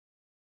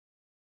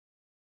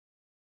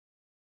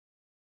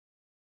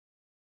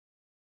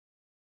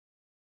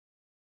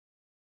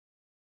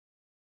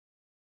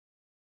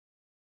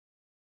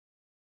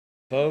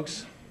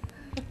Folks.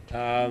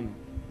 Um,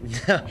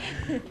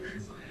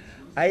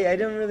 I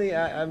don't really.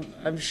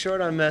 I'm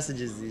short on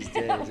messages these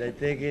days. I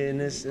think in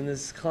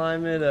this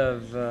climate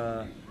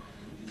of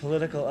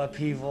political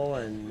upheaval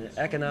and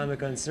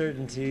economic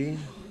uncertainty,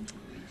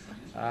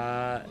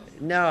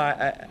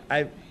 no,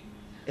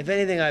 if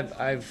anything,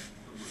 I've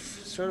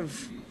sort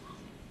of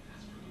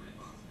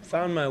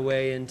found my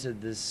way into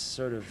this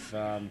sort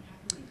of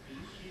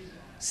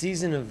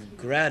season of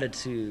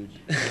gratitude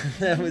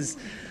that was,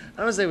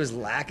 I don't say it was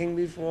lacking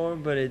before,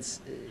 but it's,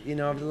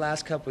 over the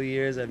last couple of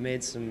years I've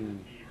made some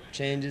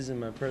changes in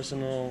my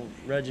personal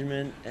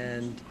regimen,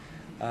 and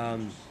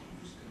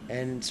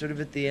sort of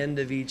at the end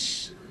of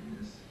each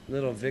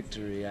little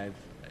victory I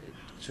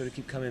sort of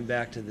keep coming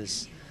back to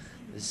this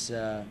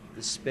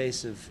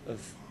space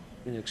of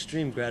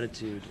extreme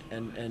gratitude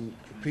and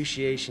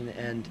appreciation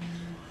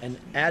and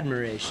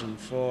admiration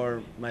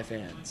for my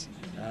fans,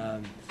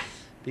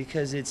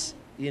 because it's,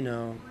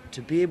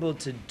 to be able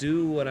to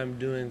do what I'm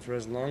doing for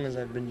as long as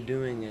I've been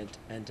doing it,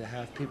 and to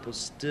have people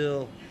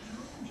still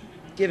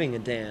giving a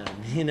damn,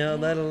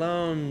 let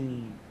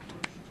alone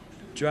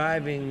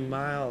driving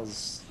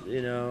miles,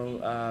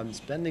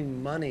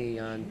 spending money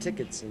on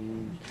tickets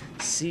and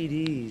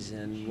CDs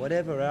and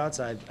whatever else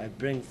I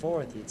bring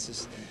forth. It's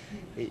just,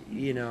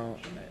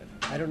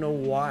 I don't know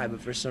why,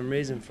 but for some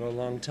reason, for a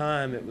long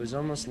time, it was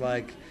almost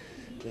like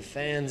the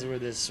fans were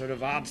this sort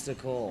of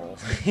obstacle,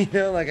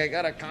 like I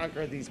gotta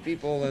conquer these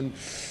people and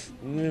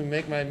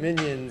make my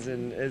minions,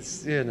 and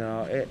it's,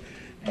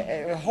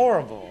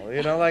 horrible,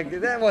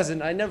 like that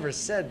wasn't, I never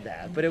said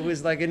that, but it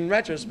was like, in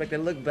retrospect, I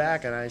look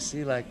back and I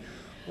see, like,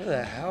 what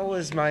the hell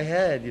was my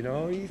head, what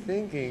are you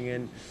thinking?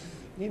 And,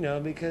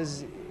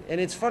 because, and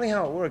it's funny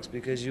how it works,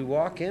 because you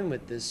walk in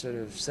with this sort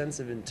of sense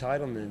of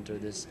entitlement or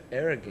this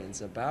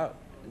arrogance about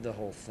the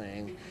whole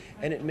thing,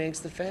 and it makes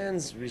the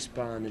fans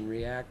respond and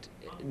react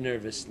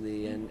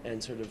nervously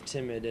and sort of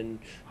timid, and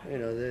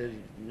the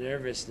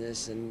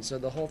nervousness, and so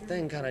the whole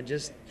thing kind of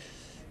just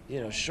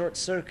short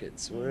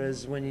circuits.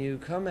 Whereas when you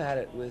come at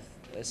it with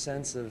a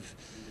sense of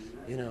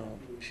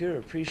pure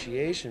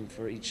appreciation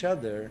for each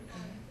other,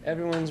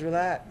 everyone's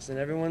relaxed and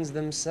everyone's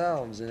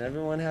themselves and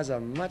everyone has a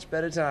much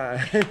better time.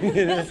 So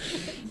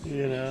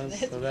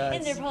that's,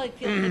 and they probably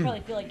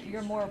feel like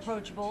you're more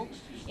approachable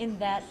in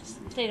that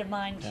state of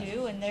mind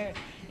too, and they're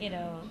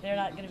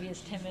not going to be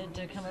as timid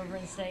to come over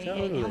and say,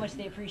 totally, hey, how much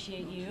they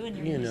appreciate you and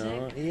your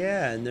music.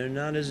 Yeah, and they're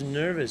not as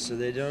nervous, so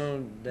they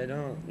don't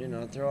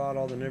throw out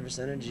all the nervous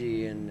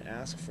energy and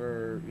ask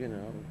for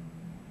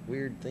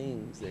weird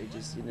things. They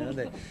just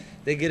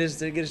they get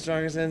a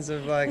stronger sense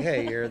of, like,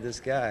 hey, you're this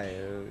guy,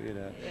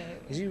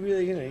 because you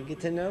really you get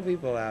to know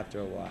people after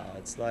a while.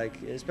 It's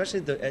like, especially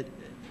at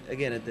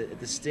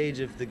the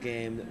stage of the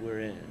game that we're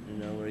in,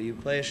 where you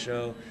play a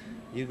show,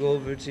 you go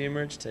over to your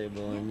merch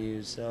table and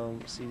you sell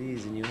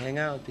CDs and you hang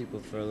out with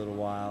people for a little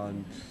while,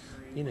 and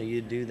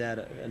you do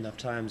that enough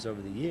times over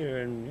the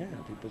year, and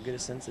people get a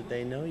sense that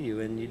they know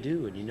you, and you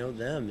do, and you know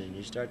them, and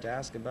you start to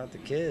ask about the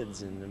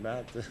kids and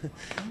about the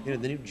the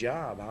new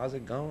job, how's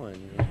it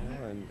going,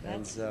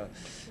 and so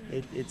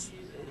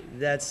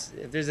that's,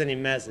 if there's any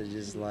message,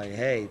 is like,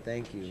 hey,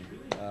 thank you,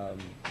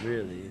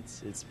 really,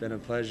 it's been a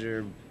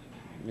pleasure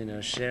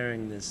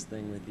sharing this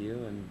thing with you,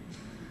 and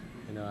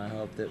I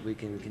hope that we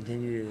can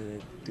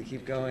continue to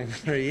keep going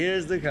for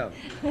years to come.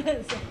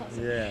 That's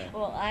awesome. Yeah.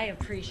 Well, I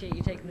appreciate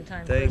you taking the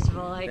time, Thank first of you.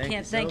 all. I Thank can't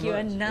you so thank you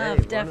much. enough,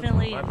 Hey,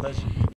 definitely. wonderful. My pleasure.